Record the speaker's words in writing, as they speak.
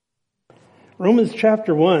Romans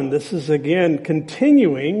chapter 1, this is again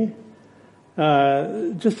continuing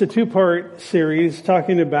just a two-part series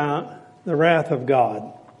talking about the wrath of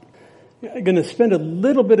God. I'm going to spend a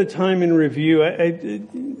little bit of time in review.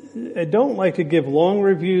 I don't like to give long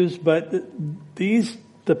reviews, but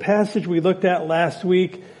the passage we looked at last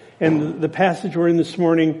week and the passage we're in this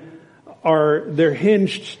morning they're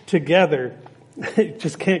hinged together. You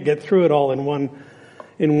just can't get through it all in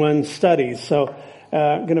one study. So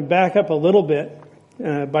I'm going to back up a little bit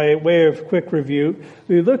by way of quick review.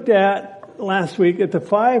 We looked at last week at the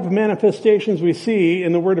 5 manifestations we see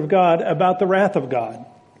in the Word of God about the wrath of God.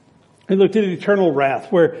 We looked at eternal wrath,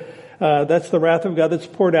 where that's the wrath of God that's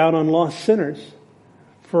poured out on lost sinners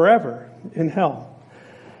forever in hell.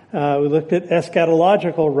 We looked at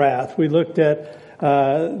eschatological wrath. We looked at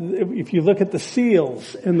if you look at the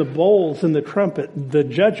seals and the bowls and the trumpet, the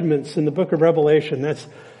judgments in the book of Revelation, that's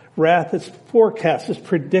wrath that's forecast, is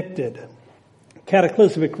predicted.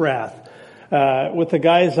 Cataclysmic wrath. With the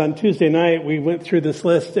guys on Tuesday night, we went through this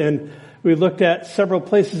list and we looked at several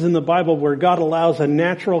places in the Bible where God allows a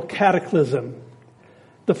natural cataclysm.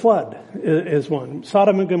 The flood is one.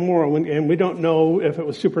 Sodom and Gomorrah, and we don't know if it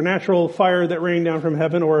was supernatural fire that rained down from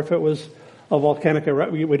heaven or if it was a volcanic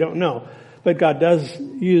eruption. We don't know. But God does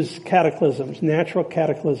use cataclysms, natural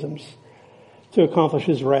cataclysms, to accomplish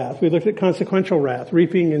His wrath. We looked at consequential wrath,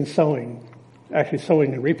 reaping and sowing. Actually,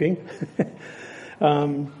 sowing and reaping.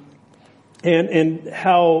 And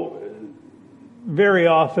how very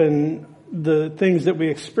often the things that we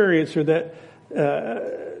experience or that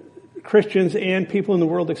Christians and people in the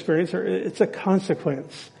world experience, it's a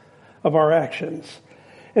consequence of our actions.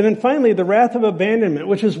 And then finally, the wrath of abandonment,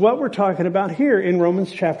 which is what we're talking about here in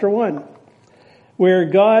Romans chapter 1, where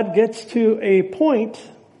God gets to a point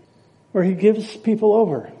where He gives people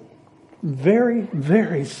over. Very,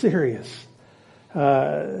 very serious.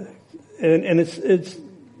 And it's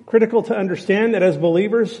critical to understand that as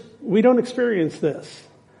believers, we don't experience this.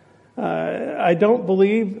 I don't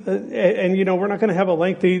believe, and we're not going to have a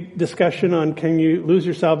lengthy discussion on can you lose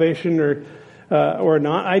your salvation or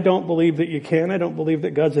not. I don't believe that you can. I don't believe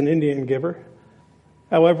that God's an Indian giver.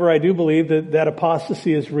 However, I do believe that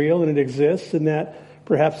apostasy is real and it exists, and that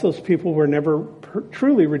perhaps those people were never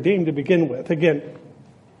truly redeemed to begin with. Again,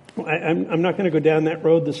 I'm not going to go down that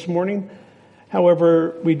road this morning.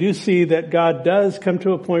 However, we do see that God does come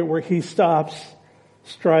to a point where He stops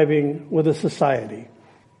striving with a society.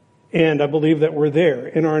 And I believe that we're there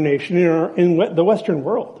in our nation, in the Western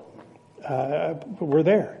world. We're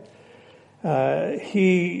there.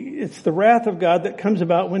 It's the wrath of God that comes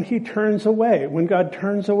about when He turns away, when God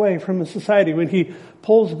turns away from a society, when He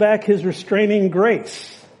pulls back His restraining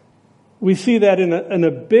grace. We see that in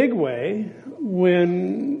a big way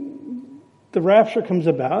when the rapture comes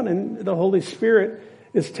about and the Holy Spirit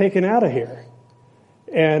is taken out of here.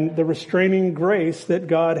 And the restraining grace that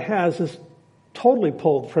God has is totally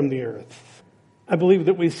pulled from the earth. I believe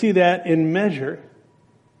that we see that in measure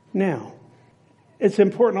now. It's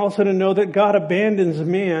important also to know that God abandons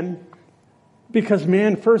man because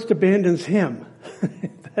man first abandons Him.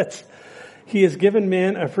 He has given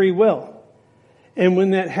man a free will. And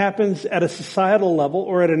when that happens at a societal level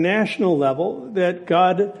or at a national level, that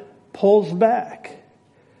God pulls back.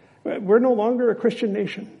 We're no longer a Christian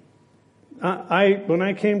nation. When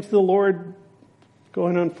I came to the Lord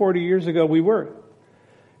going on 40 years ago, we were.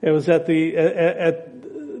 It was at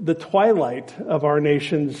the twilight of our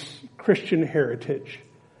nation's Christian heritage.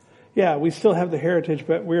 Yeah, we still have the heritage,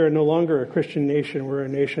 but we are no longer a Christian nation. We're a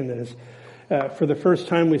nation that is, for the first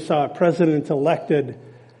time, we saw a president elected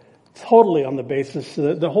totally on the basis,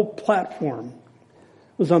 the whole platform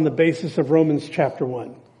was on the basis of Romans chapter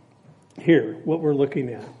 1. Here, what we're looking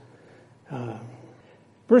at.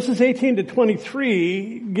 Verses 18 to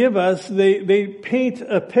 23 give us, they paint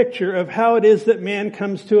a picture of how it is that man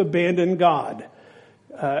comes to abandon God.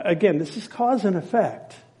 Again, this is cause and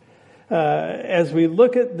effect. As we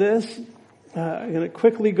look at this, I'm going to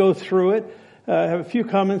quickly go through it. I have a few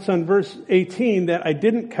comments on verse 18 that I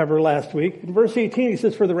didn't cover last week. In verse 18, he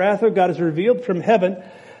says, "For the wrath of God is revealed from heaven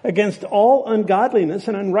against all ungodliness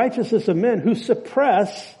and unrighteousness of men who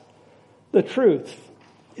suppress the truth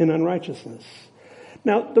in unrighteousness."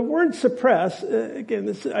 Now, the word suppress,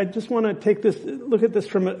 again, I just want to look at this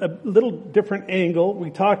from a little different angle.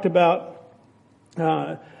 We talked about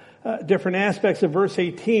different aspects of verse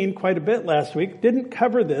 18 quite a bit last week. Didn't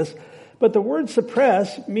cover this, but the word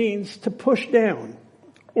suppress means to push down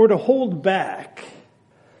or to hold back.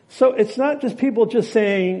 So it's not just people just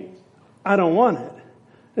saying, I don't want it.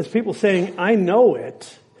 It's people saying, I know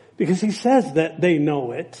it, because He says that they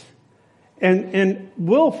know it, and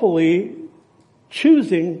willfully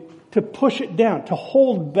choosing to push it down, to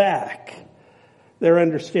hold back their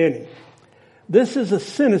understanding. This is a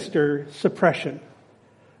sinister suppression.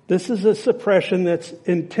 This is a suppression that's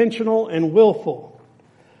intentional and willful.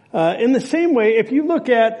 In the same way, if you look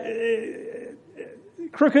at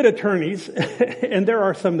crooked attorneys, and there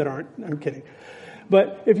are some that aren't, I'm kidding.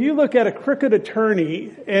 But if you look at a crooked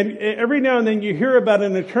attorney, and every now and then you hear about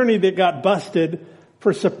an attorney that got busted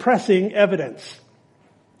for suppressing evidence,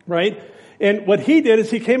 right? And what he did is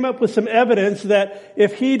he came up with some evidence that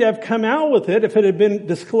if he'd have come out with it, if it had been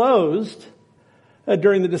disclosed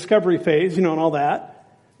during the discovery phase, and all that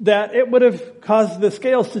it would have caused the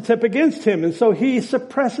scales to tip against him. And so he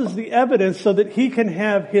suppresses the evidence so that he can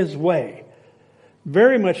have his way.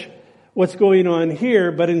 Very much what's going on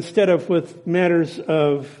here, but instead of with matters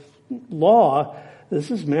of law, this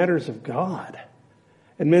is matters of God.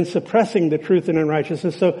 And men suppressing the truth and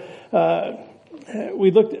unrighteousness. So we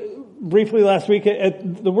looked briefly last week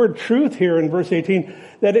at the word truth here in verse 18,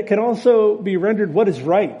 that it can also be rendered what is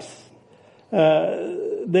right.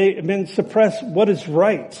 Men suppress what is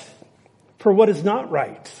right for what is not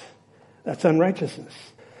right. That's unrighteousness.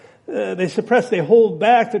 They suppress, they hold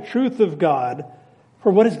back the truth of God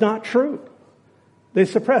for what is not true. They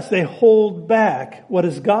suppress, they hold back what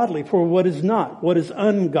is godly for what is not, what is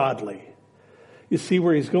ungodly. You see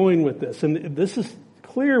where he's going with this. And this is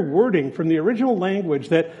clear wording from the original language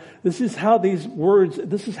that this is how these words,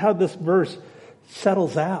 this is how this verse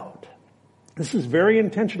settles out. This is very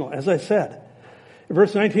intentional, as I said. In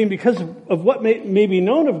verse 19, because of what may be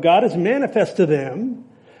known of God is manifest to them,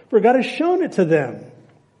 for God has shown it to them.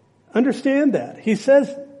 Understand that. He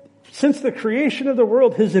says, since the creation of the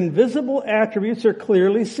world, his invisible attributes are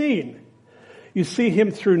clearly seen. You see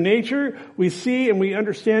him through nature. We see and we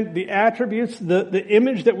understand the attributes, the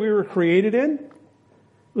image that we were created in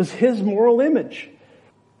was his moral image.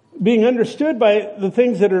 Being understood by the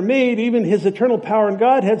things that are made, even his eternal power and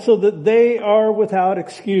Godhead, so that they are without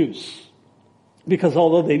excuse. Because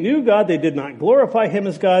although they knew God, they did not glorify him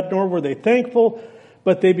as God, nor were they thankful,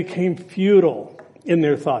 but they became futile in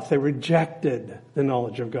their thoughts. They rejected the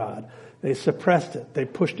knowledge of God. They suppressed it. They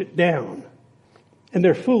pushed it down. And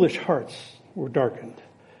their foolish hearts were darkened.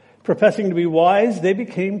 Professing to be wise, they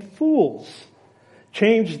became fools.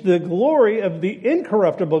 Changed the glory of the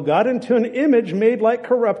incorruptible God into an image made like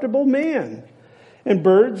corruptible man, and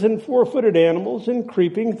birds and four-footed animals and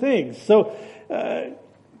creeping things. So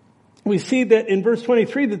we see that in verse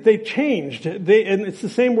 23 that they changed. And it's the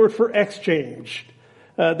same word for exchanged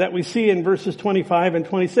that we see in verses 25 and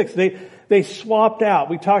 26. They swapped out.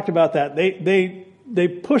 We talked about that. They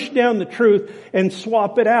pushed down the truth and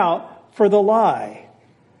swap it out for the lie.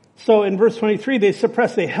 So in verse 23, they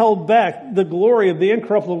suppressed, they held back the glory of the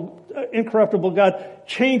incorruptible God,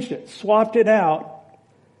 changed it, swapped it out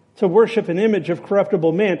to worship an image of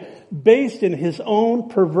corruptible man based in his own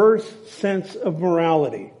perverse sense of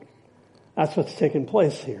morality. That's what's taken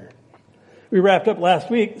place here. We wrapped up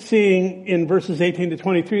last week seeing in verses 18 to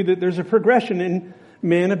 23 that there's a progression in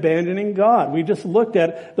man abandoning God. We just looked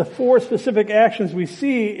at the four specific actions we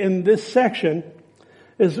see in this section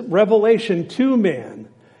as revelation to man.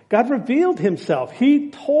 God revealed himself. He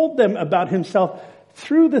told them about himself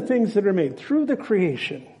through the things that are made, through the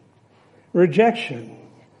creation. Rejection,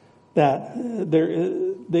 that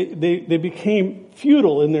they became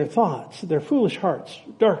futile in their thoughts, their foolish hearts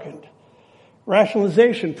darkened.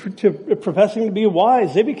 Rationalization, professing to be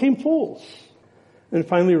wise, they became fools. And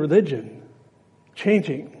finally, religion,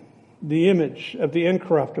 changing the image of the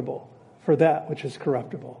incorruptible for that which is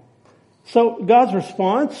corruptible. So God's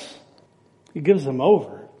response, he gives them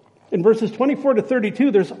over. In verses 24 to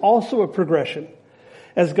 32, there's also a progression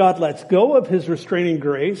as God lets go of his restraining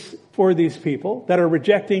grace for these people that are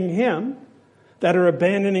rejecting him, that are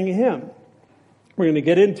abandoning him. We're going to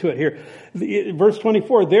get into it here. Verse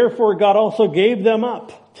 24, therefore God also gave them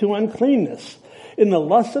up to uncleanness in the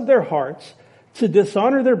lust of their hearts to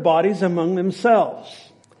dishonor their bodies among themselves.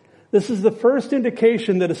 This is the first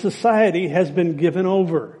indication that a society has been given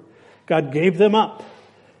over. God gave them up.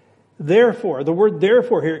 Therefore, the word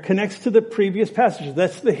therefore here connects to the previous passages.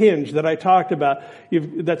 That's the hinge that I talked about.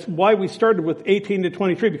 That's why we started with 18 to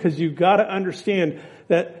 23, because you've got to understand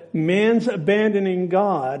that man's abandoning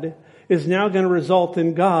God is now going to result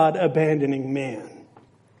in God abandoning man.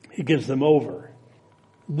 He gives them over.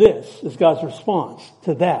 This is God's response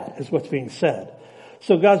to that, is what's being said.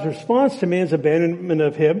 So God's response to man's abandonment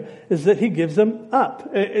of him is that he gives them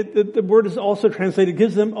up. The word is also translated,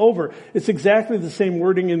 gives them over. It's exactly the same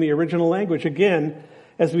wording in the original language, again,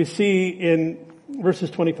 as we see in verses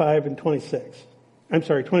 25 and 26.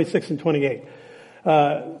 26 and 28.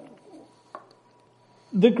 The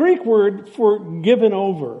Greek word for given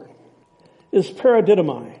over is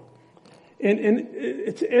paradidomai. And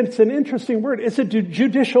it's an interesting word. It's a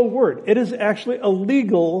judicial word. It is actually a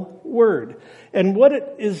legal word. And what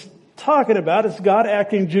it is talking about is God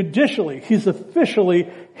acting judicially. He's officially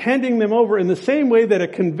handing them over in the same way that a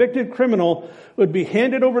convicted criminal would be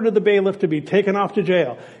handed over to the bailiff to be taken off to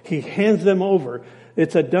jail. He hands them over.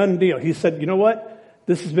 It's a done deal. He said, you know what?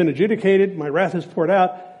 This has been adjudicated. My wrath is poured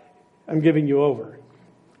out. I'm giving you over.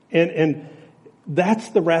 And that's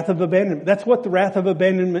the wrath of abandonment. That's what the wrath of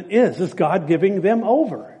abandonment is God giving them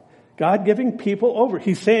over. God giving people over.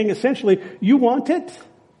 He's saying essentially, you want it?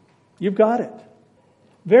 You've got it.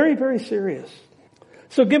 Very, very serious.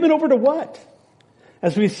 So given over to what?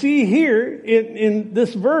 As we see here in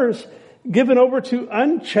this verse, given over to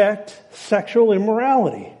unchecked sexual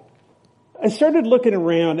immorality. I started looking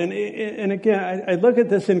around, and again, I look at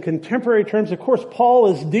this in contemporary terms. Of course,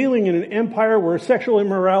 Paul is dealing in an empire where sexual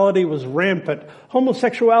immorality was rampant.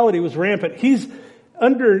 Homosexuality was rampant. He's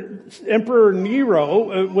under Emperor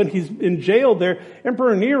Nero, when he's in jail there.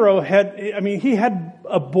 Emperor Nero he had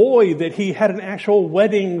a boy that he had an actual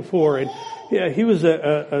wedding for, and he was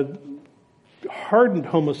a hardened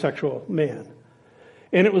homosexual man.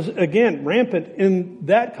 And it was, again, rampant in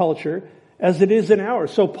that culture as it is in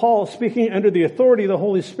ours. So Paul, speaking under the authority of the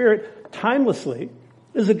Holy Spirit, timelessly,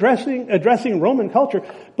 is addressing Roman culture.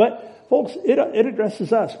 But folks, it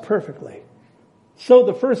addresses us perfectly. So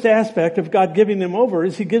the first aspect of God giving them over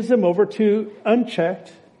is he gives them over to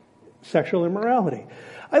unchecked sexual immorality.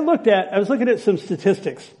 I was looking at some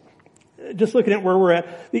statistics, just looking at where we're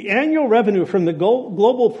at. The annual revenue from the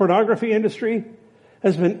global pornography industry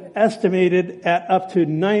has been estimated at up to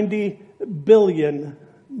 $90 billion.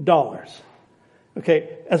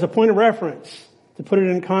 Okay, as a point of reference, to put it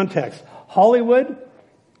in context, Hollywood,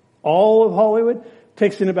 all of Hollywood,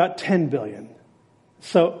 takes in about $10 billion.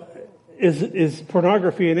 So is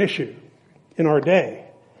pornography an issue in our day?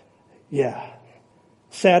 Yeah.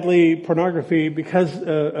 Sadly, pornography, because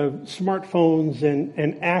of smartphones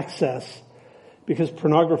and access, because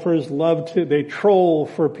pornographers they troll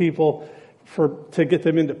for people to get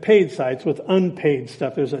them into paid sites with unpaid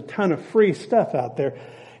stuff. There's a ton of free stuff out there.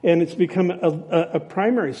 And it's become a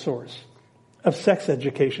primary source of sex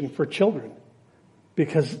education for children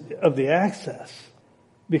because of the access,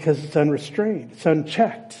 because it's unrestrained, it's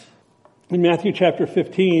unchecked. In Matthew chapter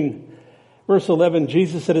 15, verse 11,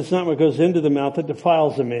 Jesus said, it's not what goes into the mouth that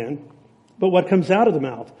defiles a man, but what comes out of the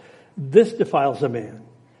mouth. This defiles a man.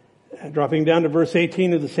 Dropping down to verse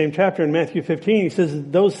 18 of the same chapter in Matthew 15, he says,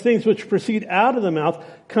 those things which proceed out of the mouth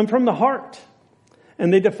come from the heart,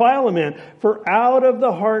 and they defile a man. For out of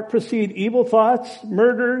the heart proceed evil thoughts,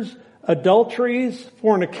 murders, adulteries,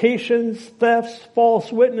 fornications, thefts,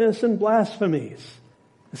 false witness, and blasphemies.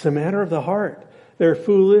 It's a matter of the heart. Their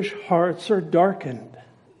foolish hearts are darkened.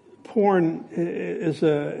 Porn is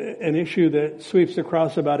an issue that sweeps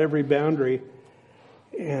across about every boundary.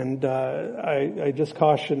 And I just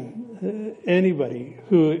caution anybody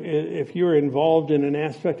who, if you're involved in an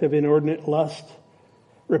aspect of inordinate lust,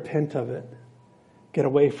 repent of it. Get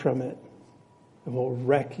away from it. It will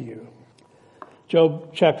wreck you.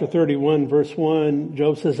 Job chapter 31, verse 1,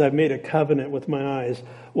 Job says, I've made a covenant with my eyes.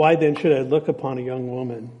 Why then should I look upon a young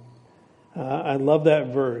woman? I love that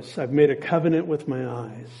verse. I've made a covenant with my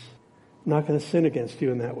eyes. I'm not going to sin against you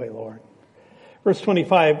in that way, Lord. Verse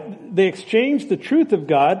 25, they exchanged the truth of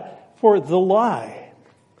God for the lie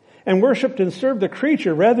and worshipped and served the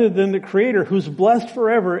creature rather than the Creator, who's blessed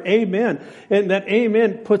forever. Amen. And that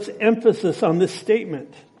amen puts emphasis on this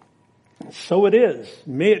statement. So it is.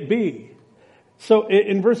 May it be. So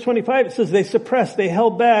in verse 25 it says they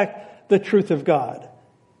held back the truth of God.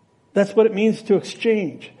 That's what it means to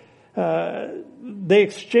exchange. They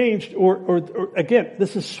exchanged, or again,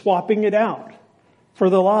 this is swapping it out for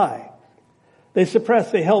the lie. They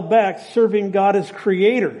suppressed, they held back serving God as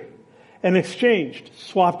Creator and exchanged,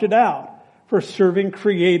 swapped it out for serving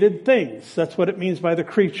created things. That's what it means by the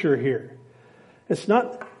creature here. It's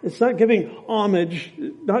not giving homage,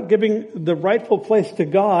 not giving the rightful place to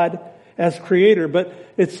God as Creator, but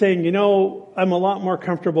it's saying, I'm a lot more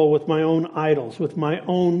comfortable with my own idols, with my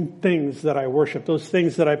own things that I worship, those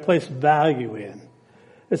things that I place value in.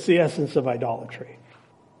 It's the essence of idolatry.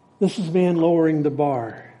 This is man lowering the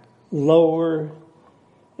bar, lower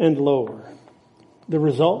and lower. The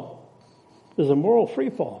result is a moral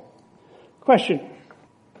freefall. Question,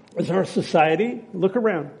 is our society, look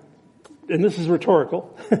around, and this is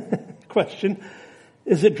rhetorical, question,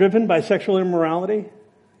 is it driven by sexual immorality?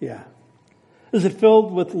 Yeah. Is it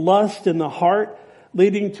filled with lust in the heart,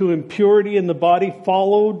 leading to impurity in the body,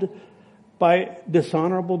 followed by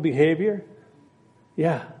dishonorable behavior?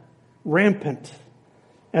 Yeah. Rampant.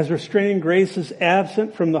 As restraining grace is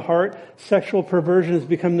absent from the heart, sexual perversion has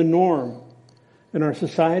become the norm in our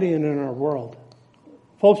society and in our world.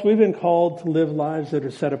 Folks, we've been called to live lives that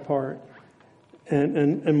are set apart.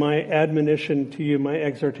 And my admonition to you, my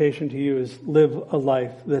exhortation to you is live a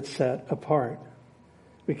life that's set apart.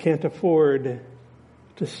 We can't afford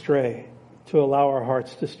to stray, to allow our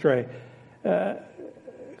hearts to stray.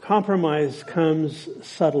 Compromise comes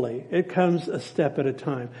subtly. It comes a step at a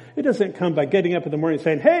time. It doesn't come by getting up in the morning and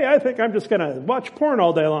saying, hey, I think I'm just going to watch porn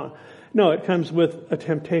all day long. No, it comes with a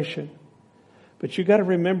temptation. But you got to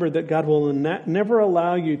remember that God will never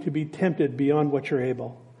allow you to be tempted beyond what you're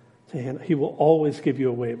able to handle. He will always give you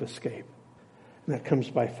a way of escape. And that comes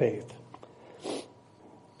by faith.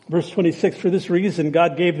 Verse 26, for this reason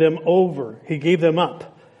God gave them over. He gave them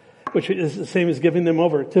up, which is the same as giving them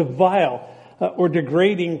over to vile or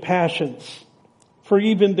degrading passions. For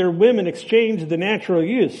even their women exchanged the natural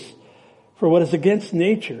use for what is against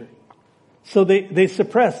nature. So they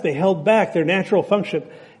suppressed, they held back their natural function,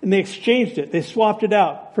 and they exchanged it. They swapped it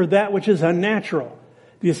out for that which is unnatural.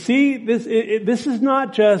 Do you see, this is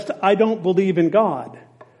not just, I don't believe in God.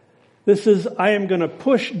 This is, I am going to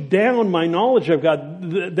push down my knowledge of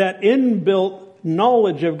God, that inbuilt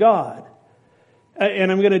knowledge of God.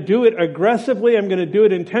 And I'm going to do it aggressively. I'm going to do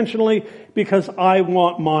it intentionally because I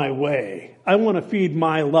want my way. I want to feed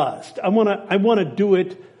my lust. I want to do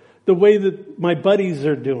it the way that my buddies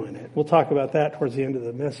are doing it. We'll talk about that towards the end of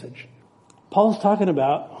the message. Paul's talking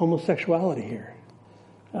about homosexuality here.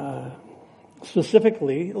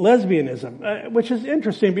 Specifically, lesbianism, which is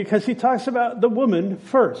interesting because he talks about the woman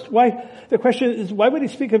first. The question is, why would he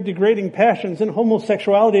speak of degrading passions and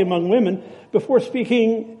homosexuality among women before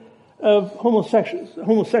speaking of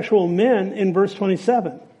homosexual men in verse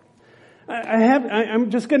 27? I'm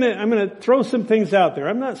going to throw some things out there.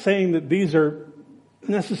 I'm not saying that these are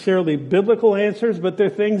necessarily biblical answers, but they're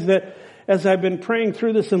things that, as I've been praying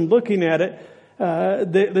through this and looking at it,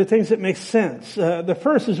 the things that make sense. The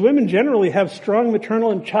first is women generally have strong maternal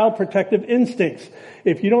and child protective instincts.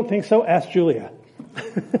 If you don't think so, ask Julia.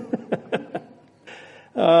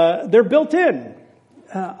 They're built in.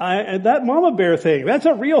 That mama bear thing, that's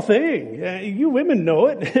a real thing. You women know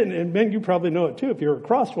it, and men, you probably know it too if you're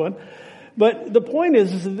across one. But the point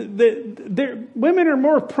is that women are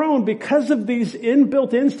more prone because of these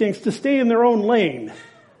inbuilt instincts to stay in their own lane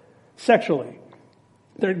sexually.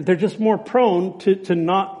 They're just more prone to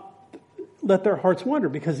not let their hearts wander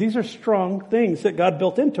because these are strong things that God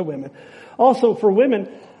built into women. Also for women,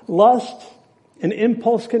 lust and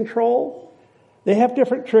impulse control, they have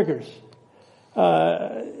different triggers.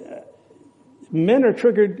 Men are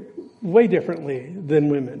triggered way differently than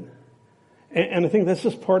women. And I think that's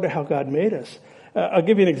just part of how God made us. I'll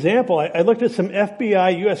give you an example. I looked at some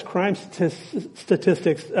FBI U.S. crime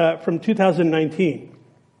statistics from 2019.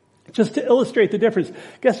 Just to illustrate the difference.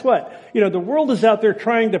 Guess what? The world is out there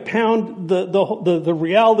trying to pound the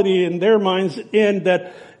reality in their minds in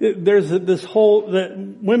that there's this whole, that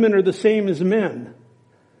women are the same as men.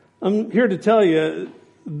 I'm here to tell you,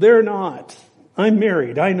 they're not. I'm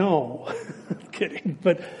married, I know. I'm kidding.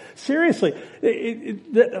 But seriously,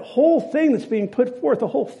 the whole thing that's being put forth, the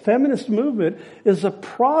whole feminist movement is a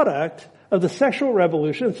product of the sexual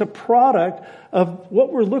revolution. It's a product of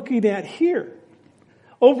what we're looking at here.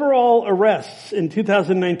 Overall arrests in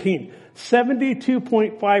 2019,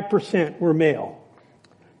 72.5% were male,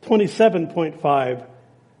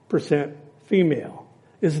 27.5% female.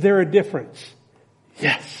 Is there a difference?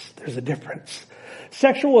 Yes, there's a difference.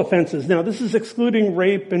 Sexual offenses. Now, this is excluding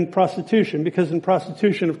rape and prostitution, because in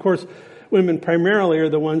prostitution, of course, women primarily are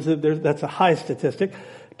the ones that's a high statistic.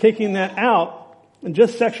 Taking that out, and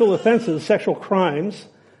just sexual offenses, sexual crimes,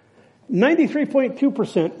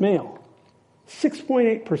 93.2% male.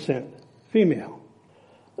 6.8% female.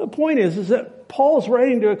 The point is that Paul's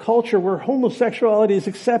writing to a culture where homosexuality is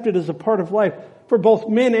accepted as a part of life for both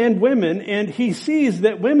men and women, and he sees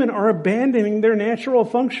that women are abandoning their natural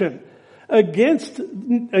function against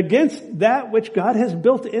that which God has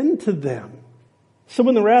built into them. So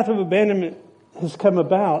when the wrath of abandonment has come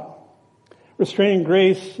about, restraining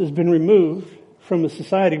grace has been removed from the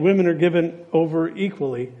society. Women are given over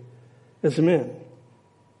equally as men.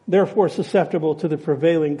 Therefore susceptible to the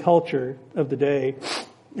prevailing culture of the day,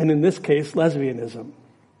 and in this case, lesbianism.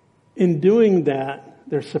 In doing that,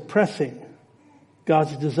 they're suppressing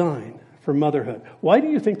God's design for motherhood. Why do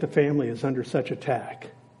you think the family is under such attack?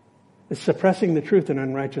 It's suppressing the truth and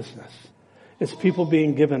unrighteousness. It's people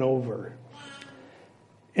being given over.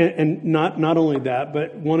 And not only that,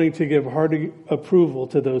 but wanting to give hearty approval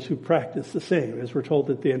to those who practice the same, as we're told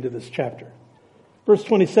at the end of this chapter. Verse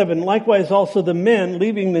 27, likewise also the men,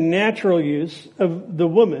 leaving the natural use of the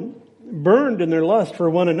woman, burned in their lust for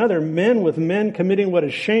one another, men with men committing what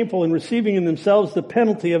is shameful and receiving in themselves the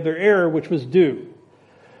penalty of their error which was due.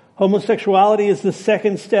 Homosexuality is the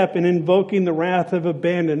second step in invoking the wrath of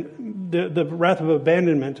the wrath of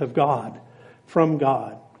abandonment of God, from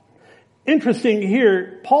God. Interesting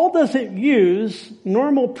here, Paul doesn't use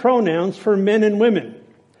normal pronouns for men and women.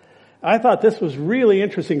 I thought this was really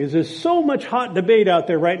interesting because there's so much hot debate out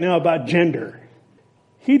there right now about gender.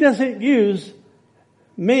 He doesn't use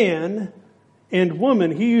man and woman.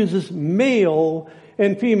 He uses male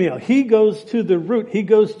and female. He goes to the root. He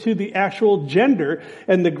goes to the actual gender.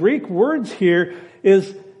 And the Greek words here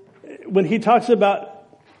is, when he talks about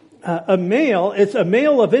a male, it's a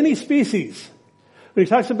male of any species. When he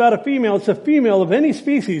talks about a female, it's a female of any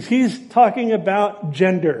species. He's talking about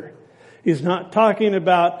gender. He's not talking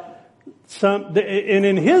about and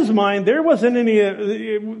in his mind, there wasn't any,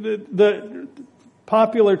 the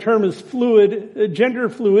popular term is gender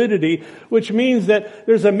fluidity, which means that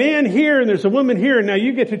there's a man here and there's a woman here, and now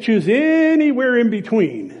you get to choose anywhere in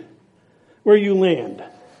between where you land.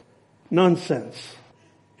 Nonsense.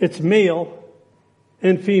 It's male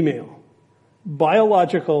and female.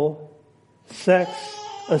 Biological sex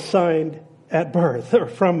assigned at birth, or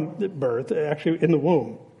from birth, actually in the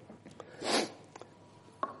womb.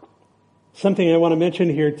 Something I want to mention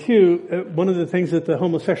here too, one of the things that the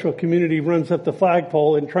homosexual community runs up the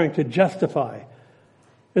flagpole in trying to justify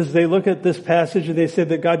is they look at this passage and they say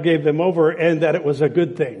that God gave them over and that it was a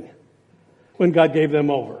good thing when God gave them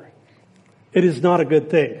over. It is not a good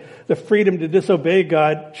thing. The freedom to disobey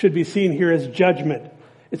God should be seen here as judgment.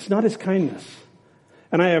 It's not His kindness.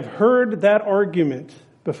 And I have heard that argument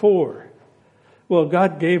before. Well,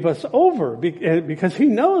 God gave us over because He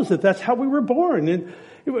knows that that's how we were born. And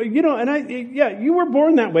you know, you were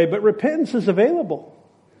born that way, but repentance is available.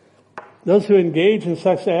 Those who engage in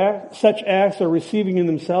such acts are receiving in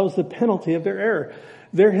themselves the penalty of their error.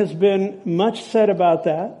 There has been much said about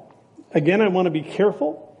that. Again, I want to be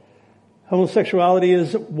careful. Homosexuality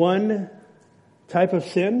is one type of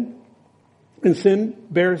sin, and sin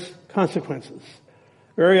bears consequences.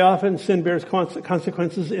 Very often, sin bears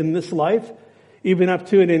consequences in this life, even up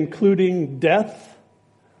to and including death.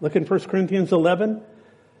 Look in 1 Corinthians 11.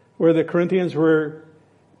 Where the Corinthians were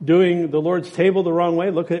doing the Lord's table the wrong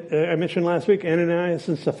way. Look at, I mentioned last week, Ananias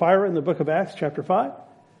and Sapphira in the book of Acts, chapter 5.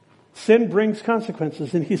 Sin brings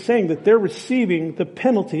consequences, and he's saying that they're receiving the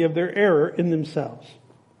penalty of their error in themselves.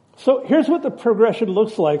 So here's what the progression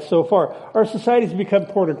looks like so far. Our society's become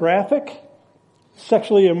pornographic,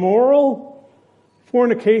 sexually immoral,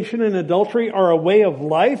 fornication and adultery are a way of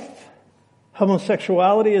life.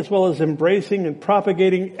 Homosexuality, as well as embracing and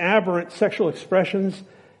propagating aberrant sexual expressions,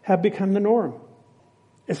 have become the norm.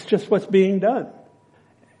 It's just what's being done.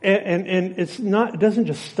 And it's not, it doesn't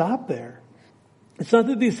just stop there. It's not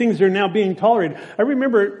that these things are now being tolerated. I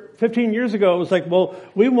remember 15 years ago, it was like, well,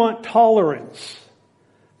 we want tolerance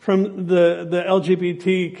from the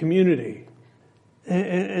LGBT community.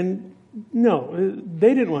 And no,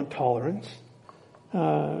 they didn't want tolerance.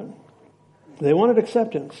 They wanted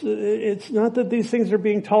acceptance. It's not that these things are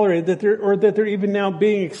being tolerated, that they're even now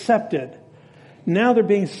being accepted. Now they're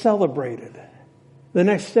being celebrated. The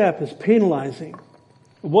next step is penalizing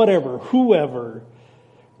whoever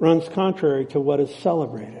runs contrary to what is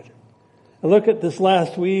celebrated. I look at this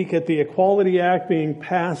last week at the Equality Act being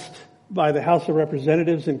passed by the House of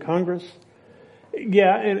Representatives in Congress.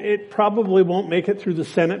 Yeah, and it probably won't make it through the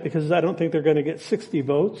Senate because I don't think they're going to get 60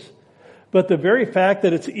 votes. But the very fact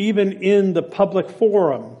that it's even in the public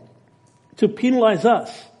forum to penalize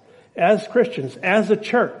us as Christians, as a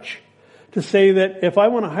church, to say that if I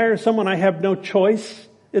want to hire someone, I have no choice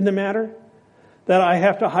in the matter, that I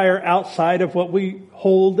have to hire outside of what we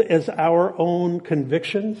hold as our own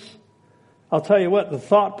convictions. I'll tell you what, the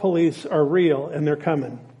thought police are real and they're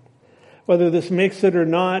coming. Whether this makes it or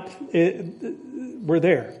not, we're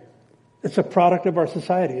there. It's a product of our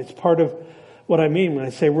society. It's part of what I mean when I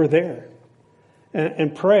say we're there.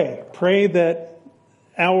 And pray that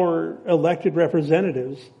our elected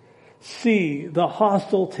representatives see the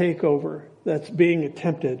hostile takeover that's being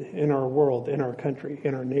attempted in our world, in our country,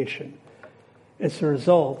 in our nation. It's a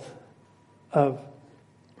result of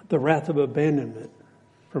the wrath of abandonment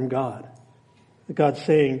from God. God's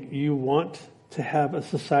saying, you want to have a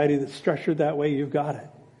society that's structured that way, you've got it.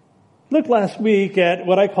 Look last week at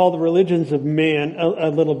what I call the religions of man a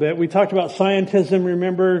little bit. We talked about scientism,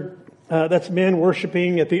 remember? That's man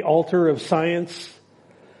worshiping at the altar of science.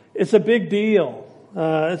 It's a big deal.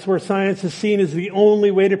 It's where science is seen as the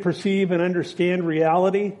only way to perceive and understand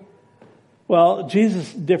reality. Well,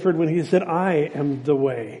 Jesus differed when he said, I am the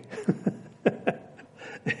way.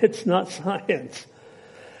 It's not science.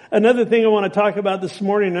 Another thing I want to talk about this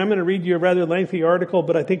morning, and I'm going to read you a rather lengthy article,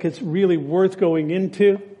 but I think it's really worth going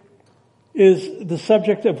into, is the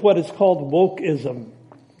subject of what is called wokeism.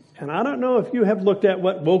 And I don't know if you have looked at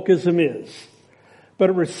what wokeism is, but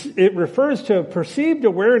it refers to a perceived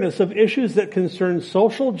awareness of issues that concern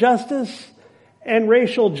social justice and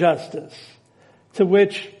racial justice, to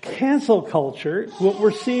which cancel culture, what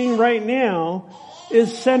we're seeing right now,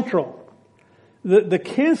 is central. The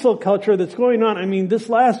cancel culture that's going on, I mean, this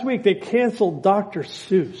last week they canceled Dr.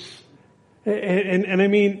 Seuss. And I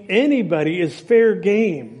mean, anybody is fair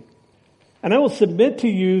game. And I will submit to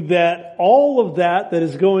you that all of that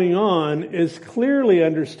is going on is clearly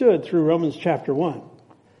understood through Romans chapter 1.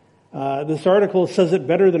 This article says it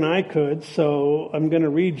better than I could, so I'm going to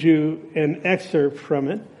read you an excerpt from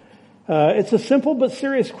it. It's a simple but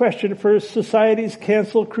serious question for society's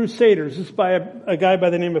cancel crusaders. It's by a guy by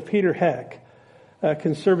the name of Peter Heck, a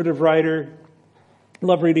conservative writer.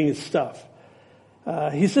 Love reading his stuff.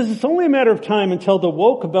 He says it's only a matter of time until the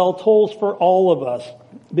woke bell tolls for all of us,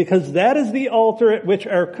 because that is the altar at which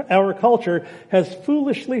our culture has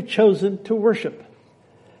foolishly chosen to worship.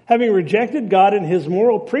 Having rejected God and his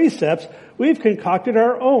moral precepts, we've concocted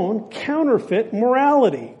our own counterfeit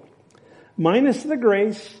morality, minus the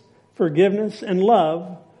grace, forgiveness, and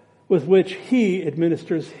love with which he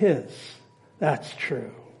administers his. That's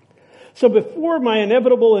true. So before my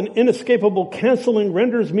inevitable and inescapable canceling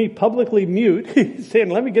renders me publicly mute, he's saying,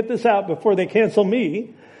 let me get this out before they cancel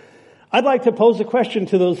me, I'd like to pose a question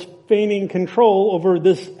to those feigning control over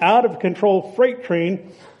this out-of-control freight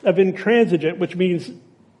train of intransigent, which means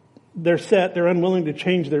they're unwilling to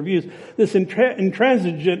change their views, this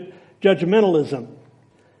intransigent judgmentalism.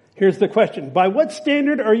 Here's the question. By what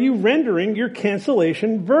standard are you rendering your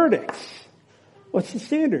cancellation verdicts? What's the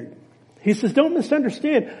standard? He says, don't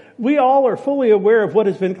misunderstand. We all are fully aware of what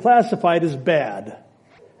has been classified as bad.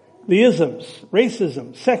 The isms,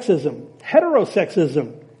 racism, sexism,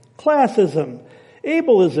 heterosexism, classism,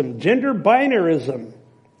 ableism, gender binarism,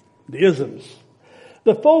 the isms.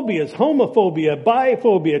 The phobias, homophobia,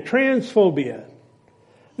 biphobia, transphobia.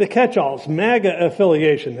 The catch-alls, MAGA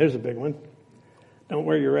affiliation. There's a big one. Don't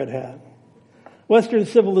wear your red hat. Western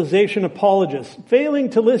civilization apologists, failing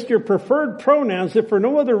to list your preferred pronouns if for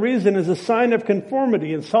no other reason as a sign of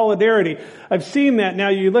conformity and solidarity. I've seen that now.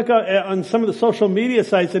 You look on some of the social media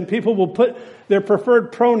sites and people will put their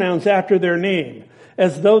preferred pronouns after their name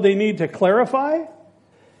as though they need to clarify.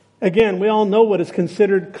 Again, we all know what is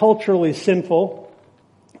considered culturally sinful.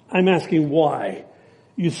 I'm asking why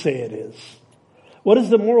you say it is. What is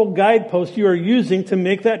the moral guidepost you are using to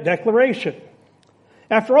make that declaration?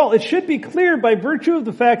 After all, it should be clear by virtue of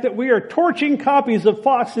the fact that we are torching copies of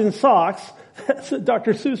Fox in Socks, that's a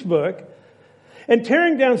Dr. Seuss book, and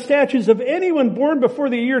tearing down statues of anyone born before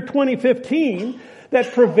the year 2015,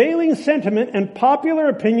 that prevailing sentiment and popular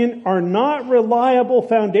opinion are not reliable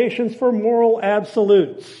foundations for moral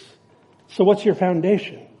absolutes. So what's your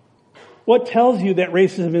foundation? What tells you that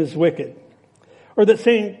racism is wicked? Or that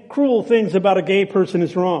saying cruel things about a gay person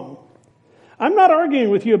is wrong? I'm not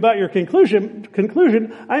arguing with you about your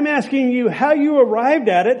conclusion. I'm asking you how you arrived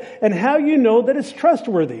at it and how you know that it's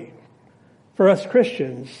trustworthy. For us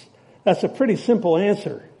Christians, that's a pretty simple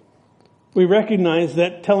answer. We recognize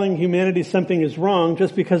that telling humanity something is wrong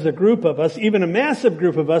just because a group of us, even a massive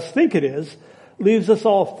group of us, think it is, leaves us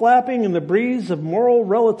all flapping in the breeze of moral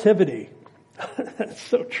relativity. That's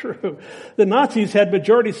so true. The Nazis had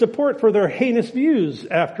majority support for their heinous views,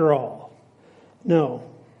 after all. No.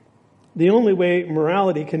 The only way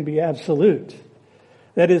morality can be absolute,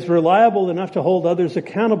 that is reliable enough to hold others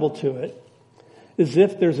accountable to it, is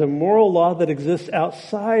if there's a moral law that exists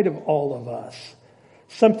outside of all of us,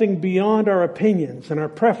 something beyond our opinions and our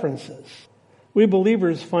preferences. We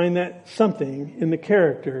believers find that something in the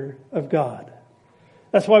character of God.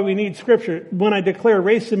 That's why we need Scripture. When I declare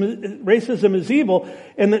racism is evil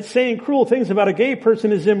and that saying cruel things about a gay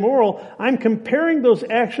person is immoral, I'm comparing those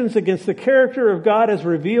actions against the character of God as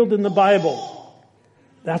revealed in the Bible.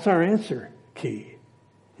 That's our answer key,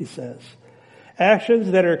 he says.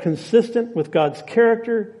 Actions that are consistent with God's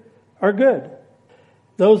character are good.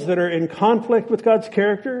 Those that are in conflict with God's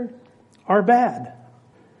character are bad.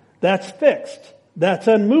 That's fixed. That's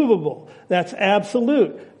unmovable. That's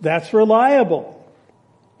absolute. That's reliable.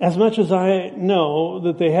 As much as I know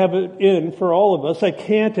that they have it in for all of us, I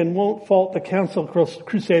can't and won't fault the Council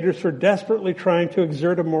Crusaders for desperately trying to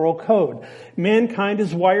exert a moral code. Mankind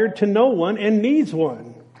is wired to know one and needs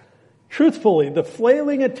one. Truthfully, the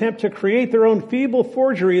flailing attempt to create their own feeble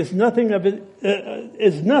forgery is nothing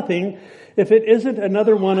if it isn't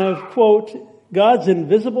another one of, quote, God's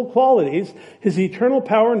invisible qualities, his eternal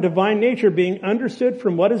power and divine nature being understood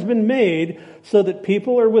from what has been made so that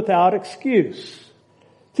people are without excuse.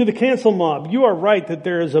 To the cancel mob, you are right that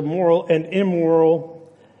there is moral and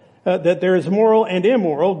immoral,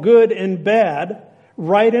 good and bad,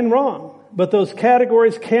 right and wrong. But those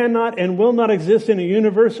categories cannot and will not exist in a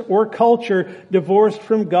universe or culture divorced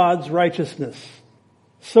from God's righteousness.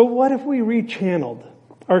 So what if we rechanneled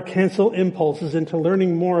our cancel impulses into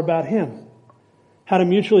learning more about him? How to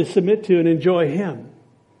mutually submit to and enjoy him?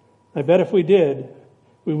 I bet if we did,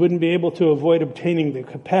 we wouldn't be able to avoid obtaining the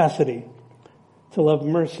capacity to love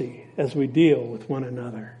mercy as we deal with one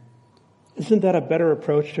another. Isn't that a better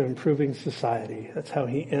approach to improving society? That's how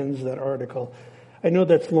he ends that article. I know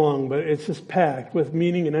that's long, but it's just packed with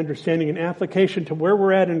meaning and understanding and application to where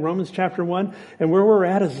we're at in Romans chapter 1 and where we're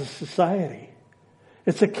at as a society.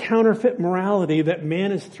 It's a counterfeit morality that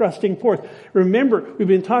man is thrusting forth. Remember, we've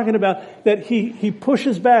been talking about that he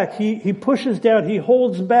pushes back, he pushes down, he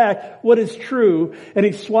holds back what is true, and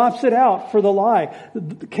he swaps it out for the lie.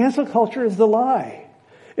 The cancel culture is the lie.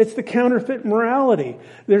 It's the counterfeit morality.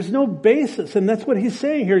 There's no basis, and that's what he's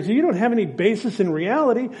saying here. Is you don't have any basis in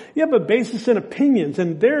reality. You have a basis in opinions,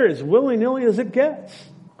 and they're as willy-nilly as it gets.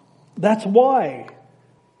 That's why,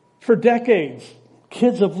 for decades,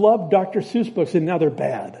 kids have loved Dr. Seuss books, and now they're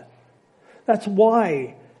bad. That's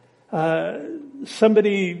why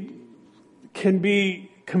somebody can be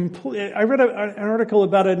complete. I read an article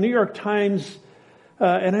about a New York Times,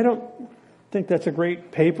 and I don't think that's a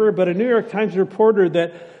great paper, but a New York Times reporter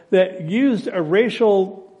that used a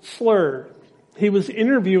racial slur. He was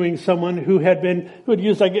interviewing someone who had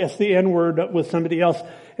used, I guess, the N-word with somebody else,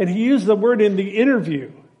 and he used the word in the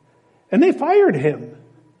interview, and they fired him.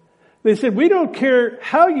 They said, we don't care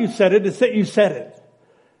how you said it, it's that you said it.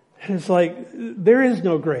 And it's like, there is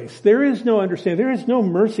no grace. There is no understanding. There is no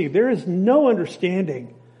mercy. There is no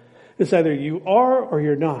understanding. It's either you are or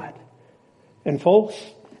you're not. And folks,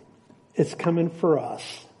 it's coming for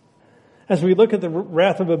us. As we look at the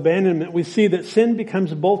wrath of abandonment, we see that sin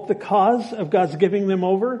becomes both the cause of God's giving them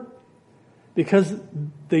over because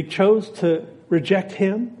they chose to reject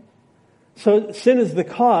him. So sin is the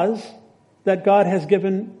cause that God has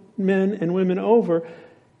given men and women over,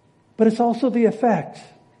 but it's also the effect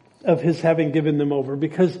of his having given them over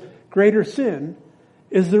because greater sin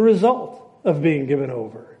is the result of being given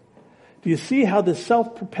over. Do you see how this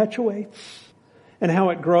self-perpetuates and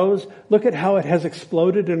how it grows? Look at how it has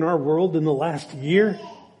exploded in our world in the last year.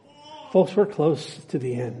 Folks, we're close to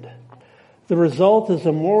the end. The result is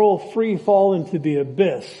a moral free fall into the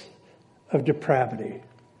abyss of depravity.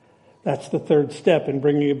 That's the third step in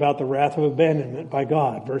bringing about the wrath of abandonment by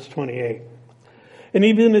God. Verse 28. And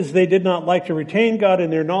even as they did not like to retain God in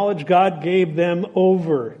their knowledge, God gave them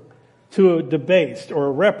over to a debased or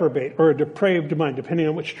a reprobate or a depraved mind, depending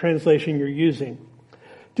on which translation you're using,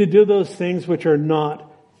 to do those things which are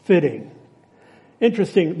not fitting.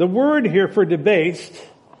 Interesting. The word here for debased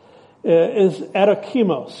is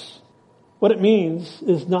adokimos. What it means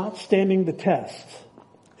is not standing the test.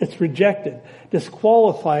 It's rejected,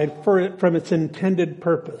 disqualified from its intended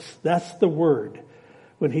purpose. That's the word.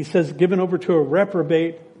 When he says given over to a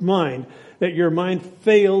reprobate mind, that your mind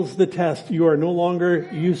fails the test. You are no longer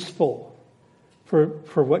useful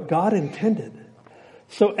for what God intended.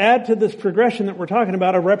 So add to this progression that we're talking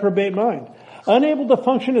about a reprobate mind. Unable to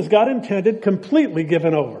function as God intended, completely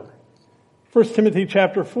given over. 1 Timothy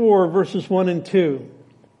chapter 4, verses 1 and 2.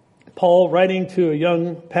 Paul, writing to a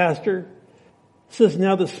young pastor, says,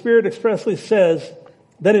 now the Spirit expressly says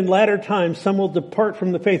that in latter times some will depart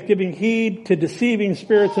from the faith, giving heed to deceiving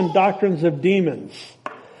spirits and doctrines of demons,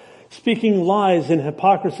 speaking lies and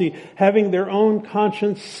hypocrisy, having their own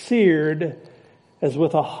conscience seared as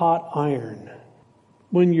with a hot iron.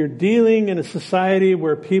 When you're dealing in a society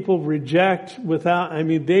where people reject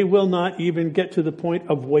they will not even get to the point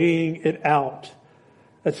of weighing it out.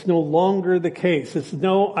 That's no longer the case. It's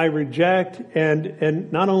no, I reject,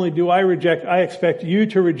 and not only do I reject, I expect you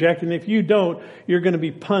to reject, and if you don't, you're going to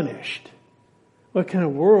be punished. What kind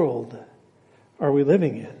of world are we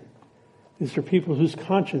living in? These are people whose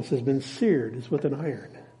conscience has been seared as with an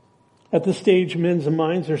iron. At this stage, men's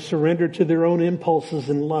minds are surrendered to their own impulses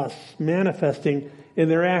and lusts, manifesting in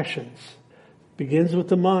their actions. Begins with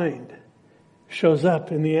the mind. Shows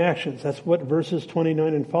up in the actions. That's what verses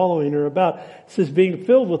 29 and following are about. It says being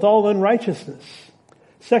filled with all unrighteousness,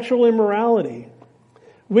 sexual immorality,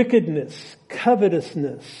 wickedness,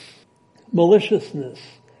 covetousness, maliciousness,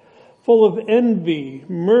 full of envy,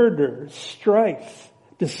 murder, strife,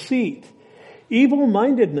 deceit,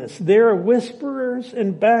 evil-mindedness. They are whisperers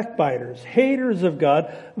and backbiters, haters of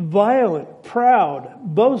God, violent, proud,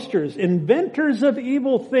 boasters, inventors of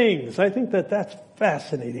evil things. I think that's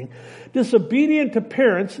fascinating. Disobedient to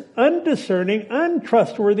parents, undiscerning,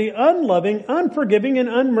 untrustworthy, unloving, unforgiving, and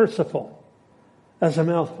unmerciful. That's a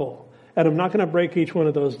mouthful. And I'm not going to break each one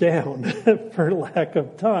of those down for lack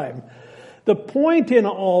of time. The point in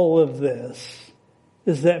all of this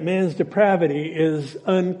is that man's depravity is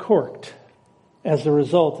uncorked as a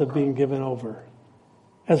result of being given over,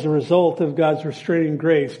 as a result of God's restraining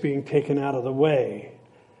grace being taken out of the way.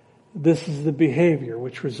 This is the behavior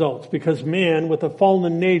which results because man, with a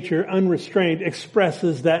fallen nature, unrestrained,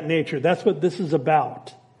 expresses that nature. That's what this is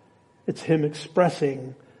about. It's him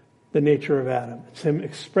expressing the nature of Adam. It's him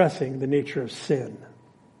expressing the nature of sin.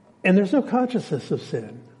 And there's no consciousness of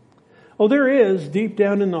sin. Oh, there is deep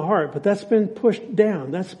down in the heart, but that's been pushed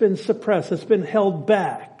down. That's been suppressed. That's been held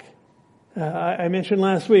back. I mentioned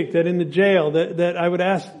last week that in the jail that I would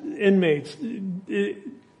ask inmates,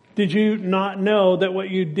 did you not know that what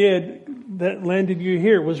you did that landed you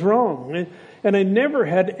here was wrong? And I never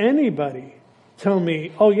had anybody tell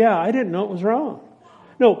me, oh yeah, I didn't know it was wrong.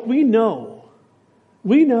 No, we know.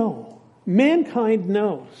 We know. Mankind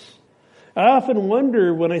knows. I often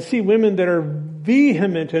wonder when I see women that are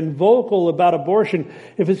vehement and vocal about abortion,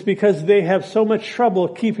 if it's because they have so much trouble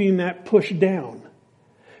keeping that pushed down.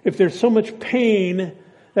 If there's so much pain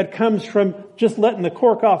that comes from just letting the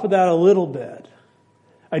cork off of that a little bit.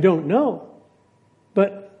 I don't know.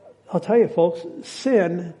 But I'll tell you folks,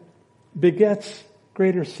 sin begets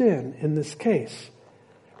greater sin in this case.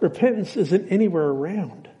 Repentance isn't anywhere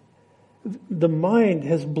around. The mind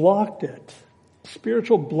has blocked it.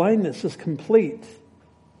 Spiritual blindness is complete.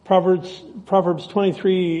 Proverbs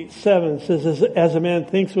 23:7 says, as a man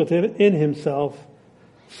thinks within himself,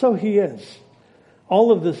 so he is.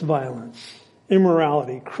 All of this violence,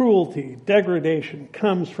 immorality, cruelty, degradation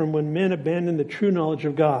comes from when men abandon the true knowledge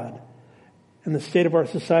of God. And the state of our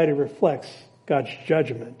society reflects God's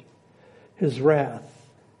judgment, his wrath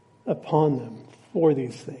upon them for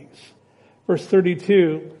these things. Verse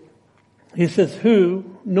 32, he says, who,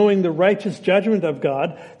 knowing the righteous judgment of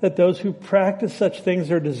God, that those who practice such things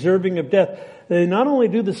are deserving of death, they not only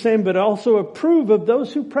do the same, but also approve of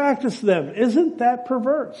those who practice them. Isn't that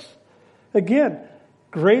perverse? Again,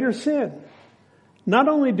 greater sin. Not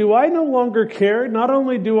only do I no longer care, not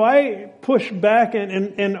only do I push back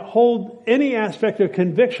and hold any aspect of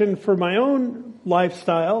conviction for my own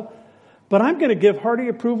lifestyle, but I'm going to give hearty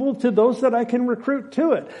approval to those that I can recruit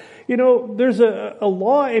to it. You know, there's a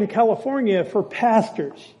law in California for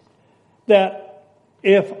pastors that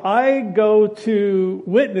if I go to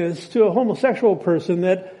witness to a homosexual person,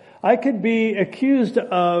 that I could be accused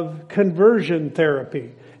of conversion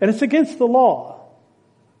therapy. And it's against the law.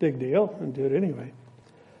 Big deal, and do it anyway.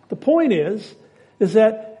 The point is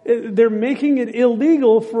that they're making it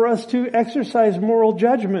illegal for us to exercise moral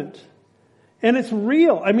judgment. And it's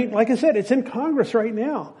real. I mean, like I said, it's in Congress right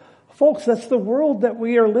now. Folks, that's the world that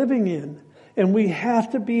we are living in. And we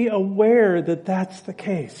have to be aware that that's the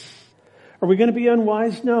case. Are we going to be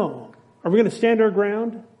unwise? No. Are we going to stand our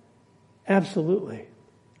ground? Absolutely.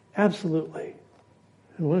 Absolutely.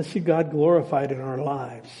 We want to see God glorified in our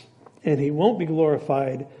lives. And he won't be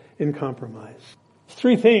glorified in compromise.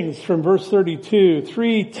 3 things from verse 32,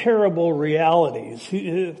 3 terrible realities.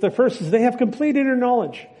 The first is they have complete inner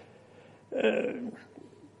knowledge.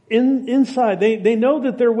 Inside, they know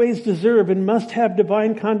that their ways deserve and must have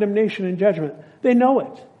divine condemnation and judgment. They know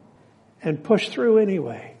it and push through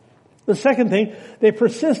anyway. The second thing, they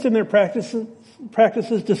persist in their practices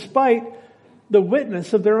despite the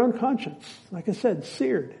witness of their own conscience. Like I said,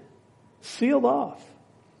 seared, sealed off.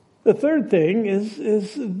 The third thing is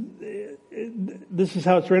this is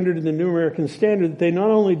how it's rendered in the New American Standard, that they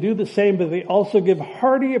not only do the same, but they also give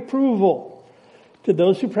hearty approval to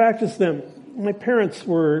those who practice them. My parents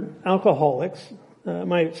were alcoholics,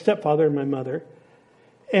 my stepfather and my mother,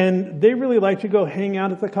 and they really liked to go hang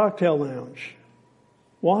out at the cocktail lounge.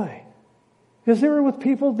 Why? Because they were with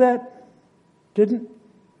people that didn't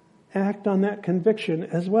act on that conviction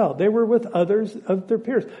as well. They were with others of their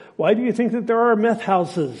peers. Why do you think that there are meth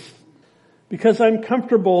houses? Because I'm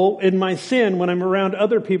comfortable in my sin when I'm around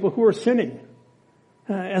other people who are sinning.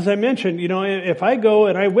 As I mentioned, you know, if I go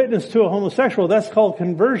and I witness to a homosexual, that's called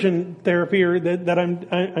conversion therapy, or that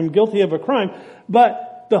I'm guilty of a crime.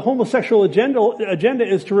 But the homosexual agenda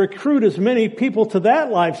is to recruit as many people to that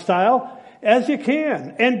lifestyle as you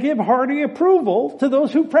can and give hearty approval to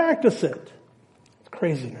those who practice it.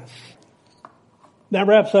 Craziness. That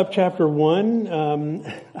wraps up chapter 1.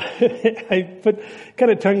 I put kind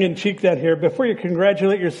of tongue-in-cheek that here. Before you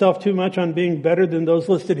congratulate yourself too much on being better than those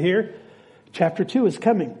listed here, chapter 2 is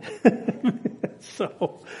coming.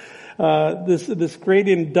 So, this great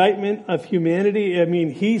indictment of humanity, I mean,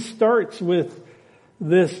 he starts with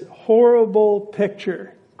this horrible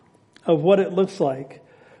picture of what it looks like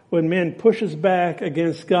when man pushes back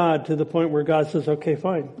against God to the point where God says, okay,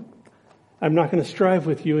 fine. I'm not going to strive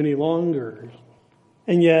with you any longer.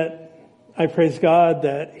 And yet, I praise God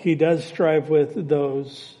that he does strive with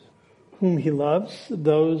those whom he loves,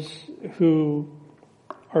 those who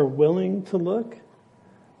are willing to look,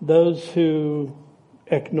 those who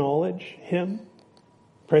acknowledge him.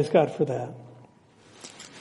 Praise God for that.